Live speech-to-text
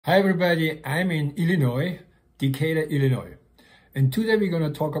Hi everybody, I'm in Illinois, Decatur, Illinois. And today we're going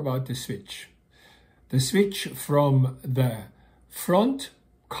to talk about the switch. The switch from the front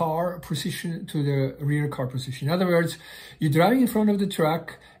car position to the rear car position. In other words, you're driving in front of the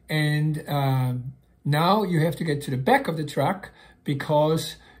truck and now you have to get to the back of the truck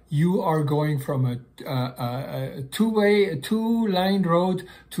because you are going from a two-line road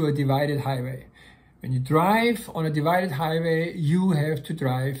to a divided highway. When you drive on a divided highway, you have to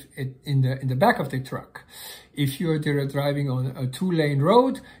drive it in the back of the truck. If you're driving on a two-lane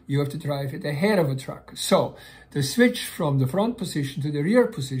road, you have to drive it ahead of a truck. So the switch from the front position to the rear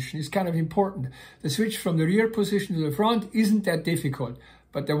position is kind of important. The switch from the rear position to the front isn't that difficult,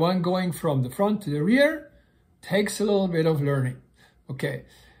 but the one going from the front to the rear takes a little bit of learning. Okay,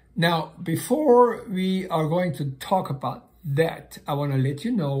 now before we are going to talk about that, I want to let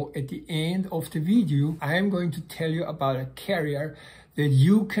you know at the end of the video, I am going to tell you about a carrier that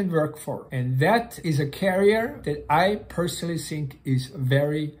you can work for. And that is a carrier that I personally think is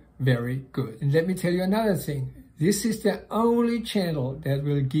very, very good. And let me tell you another thing. This is the only channel that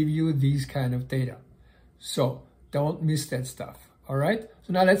will give you these kind of data. So don't miss that stuff. All right.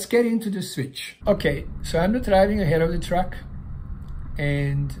 So now let's get into the switch. Okay. So I'm not driving ahead of the truck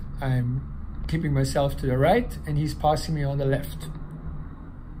and I'm keeping myself to the right, and he's passing me on the left.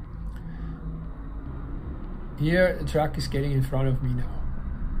 Here, the truck is getting in front of me now.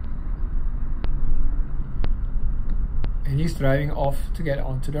 And he's driving off to get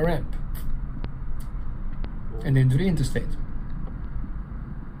onto the ramp. And then to the interstate.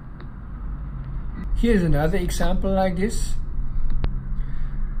 Here's another example like this.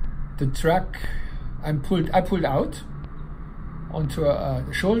 The truck, I pulled out onto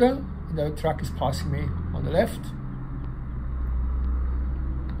the shoulder. The truck is passing me on the left.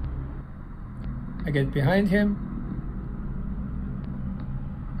 I get behind him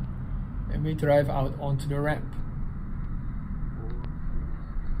and we drive out onto the ramp.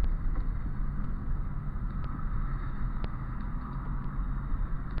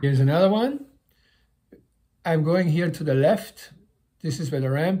 Here's another one. I'm going here to the left. This is where the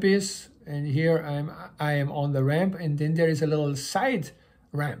ramp is, and here I am on the ramp, and then there is a little side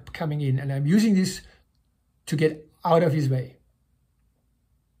ramp coming in, and I'm using this to get out of his way.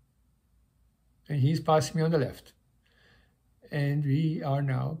 And he's passing me on the left. And we are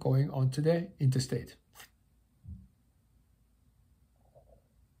now going onto the interstate.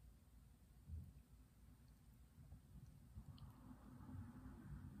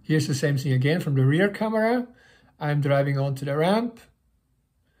 Here's the same thing again from the rear camera. I'm driving onto the ramp.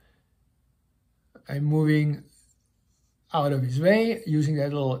 I'm moving out of his way, using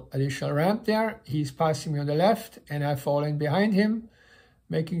that little additional ramp there. He's passing me on the left, and I fall in behind him,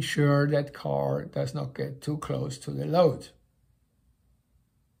 making sure that car does not get too close to the load.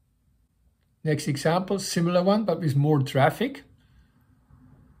 Next example, similar one, but with more traffic.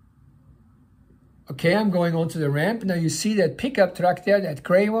 Okay, I'm going onto the ramp. Now you see that pickup truck there, that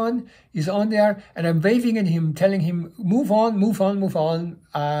gray one, is on there, and I'm waving at him, telling him, move on, move on, move on,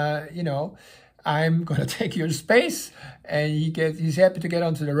 you know, I'm going to take your space, and he's happy to get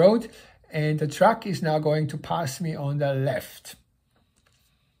onto the road, and the truck is now going to pass me on the left.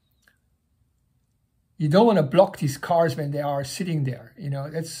 You don't want to block these cars when they are sitting there, you know,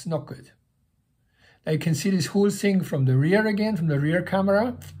 that's not good. Now you can see this whole thing from the rear again, from the rear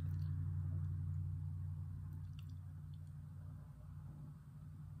camera.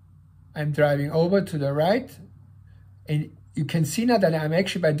 I'm driving over to the right, and you can see now that I'm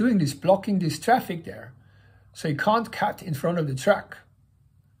actually, by doing this, blocking this traffic there. So you can't cut in front of the truck.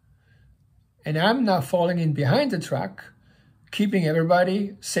 And I'm now falling in behind the truck, keeping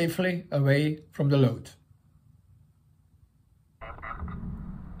everybody safely away from the load.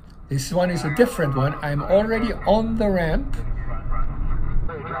 This one is a different one. I'm already on the ramp,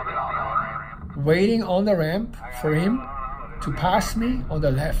 waiting on the ramp for him to pass me on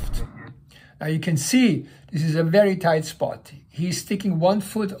the left. Now you can see this is a very tight spot. He's sticking 1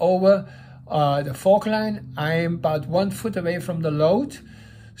 foot over the fork line. I am about 1 foot away from the load.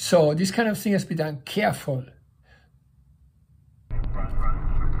 So this kind of thing has to be done careful.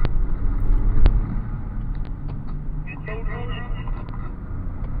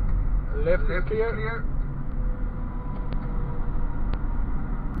 Left is clear.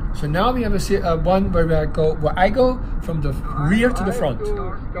 So now we have a one where I go from the rear to the front.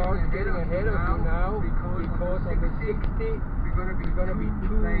 Start getting ahead of you now because on the 60 we're gonna be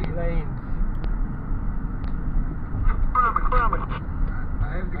 2 lanes. I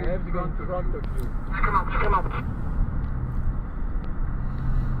have to go in front of you. Come up.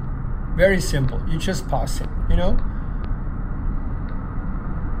 Very simple. You just pass him, you know.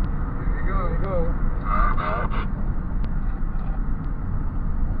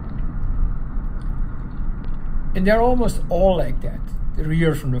 And they're almost all like that, the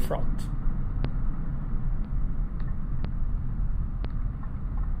rear from the front.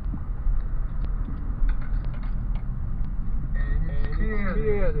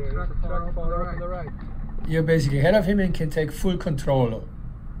 You're basically ahead of him and can take full control.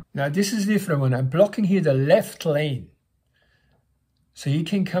 Now this is different when I'm blocking here the left lane. So he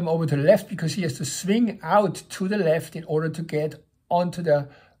can come over to the left because he has to swing out to the left in order to get onto the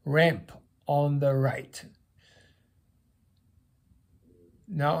ramp on the right.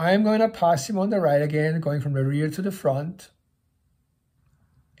 Now I'm going to pass him on the right again, going from the rear to the front.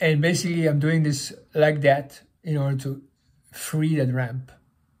 And basically I'm doing this like that in order to free that ramp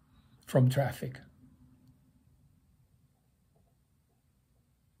from traffic.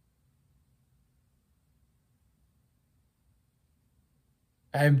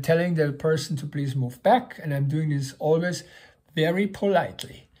 I'm telling the person to please move back, and I'm doing this always very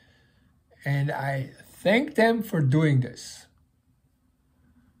politely. And I thank them for doing this.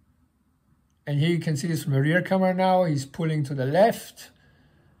 And here you can see this from the rear camera now. He's pulling to the left.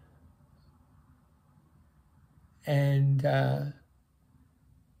 And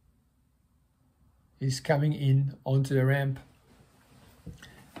he's coming in onto the ramp.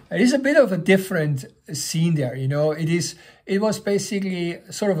 It is a bit of a different scene there, you know. It was basically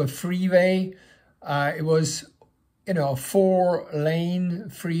sort of a freeway. It was, you know, a 4-lane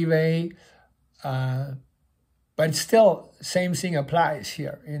freeway. But still, same thing applies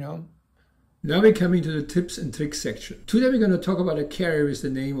here, you know. Now we're coming to the tips and tricks section. Today we're going to talk about a carrier with the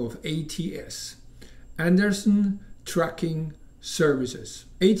name of ATS. Anderson Trucking Services.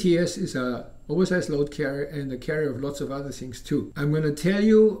 ATS is a oversized load carrier and a carrier of lots of other things too. I'm going to tell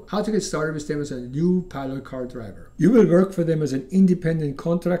you how to get started with them as a new pilot car driver. You will work for them as an independent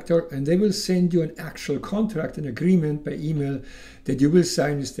contractor, and they will send you an actual contract and agreement by email that you will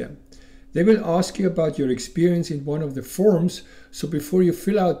sign with them. They will ask you about your experience in one of the forms, so before you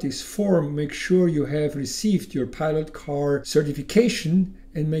fill out this form, make sure you have received your pilot car certification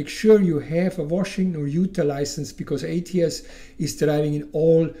and make sure you have a Washington or Utah license, because ATS is driving in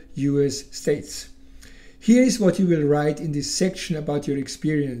all US states. Here is what you will write in this section about your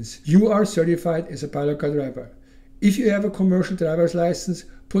experience. You are certified as a pilot car driver. If you have a commercial driver's license,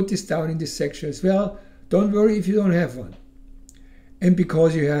 put this down in this section as well. Don't worry if you don't have one. And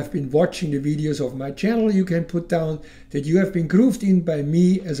because you have been watching the videos of my channel, you can put down that you have been grooved in by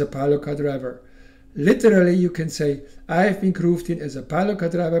me as a pilot car driver. Literally, you can say, I have been grooved in as a pilot car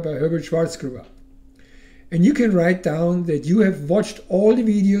driver by Herbert Schwarzgruber. And you can write down that you have watched all the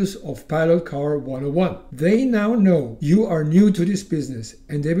videos of Pilot Car 101. They now know you are new to this business,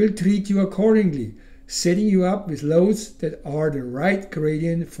 and they will treat you accordingly, setting you up with loads that are the right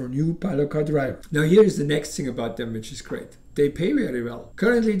gradient for new pilot car drivers. Now here is the next thing about them, which is great. They pay very well.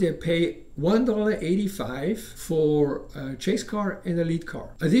 Currently they pay $1.85 for a chase car and a lead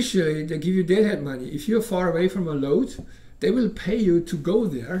car. Additionally, they give you deadhead money. If you're far away from a load, they will pay you to go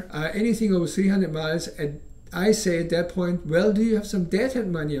there. Anything over 300 miles, and I say at that point, well, do you have some deadhead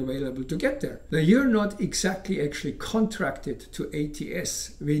money available to get there? Now, you're not exactly actually contracted to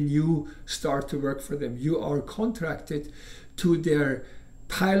ATS when you start to work for them. You are contracted to their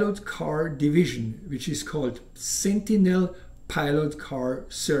pilot car division, which is called Sentinel Pilot Car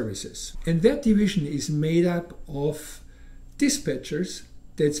Services. And that division is made up of dispatchers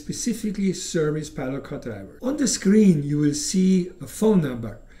that specifically service pilot car drivers. On the screen, you will see a phone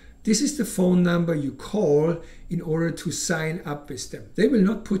number. This is the phone number you call in order to sign up with them. They will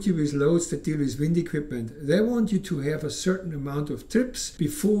not put you with loads that deal with wind equipment. They want you to have a certain amount of trips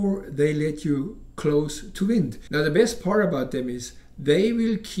before they let you close to wind. Now, the best part about them is they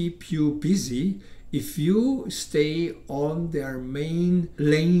will keep you busy if you stay on their main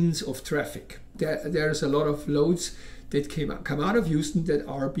lanes of traffic. There's a lot of loads that come out of Houston that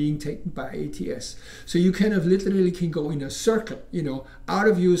are being taken by ATS. So you kind of literally can go in a circle, you know, out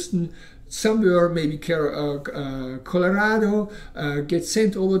of Houston, somewhere, maybe Colorado, get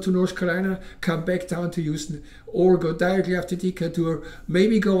sent over to North Carolina, come back down to Houston, or go directly after Decatur,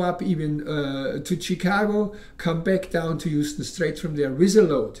 maybe go up even to Chicago, come back down to Houston straight from there with a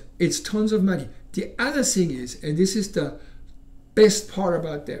load. It's tons of money. The other thing is, and this is the best part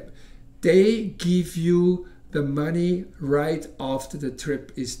about them, they give you the money right after the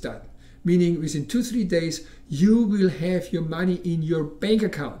trip is done. Meaning within 2-3 days, you will have your money in your bank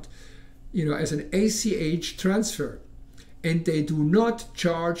account, you know, as an ACH transfer. And they do not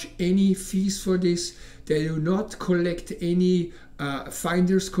charge any fees for this. They do not collect any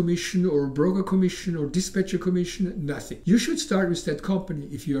finder's commission or broker commission or dispatcher commission, nothing. You should start with that company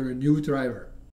if you're a new driver.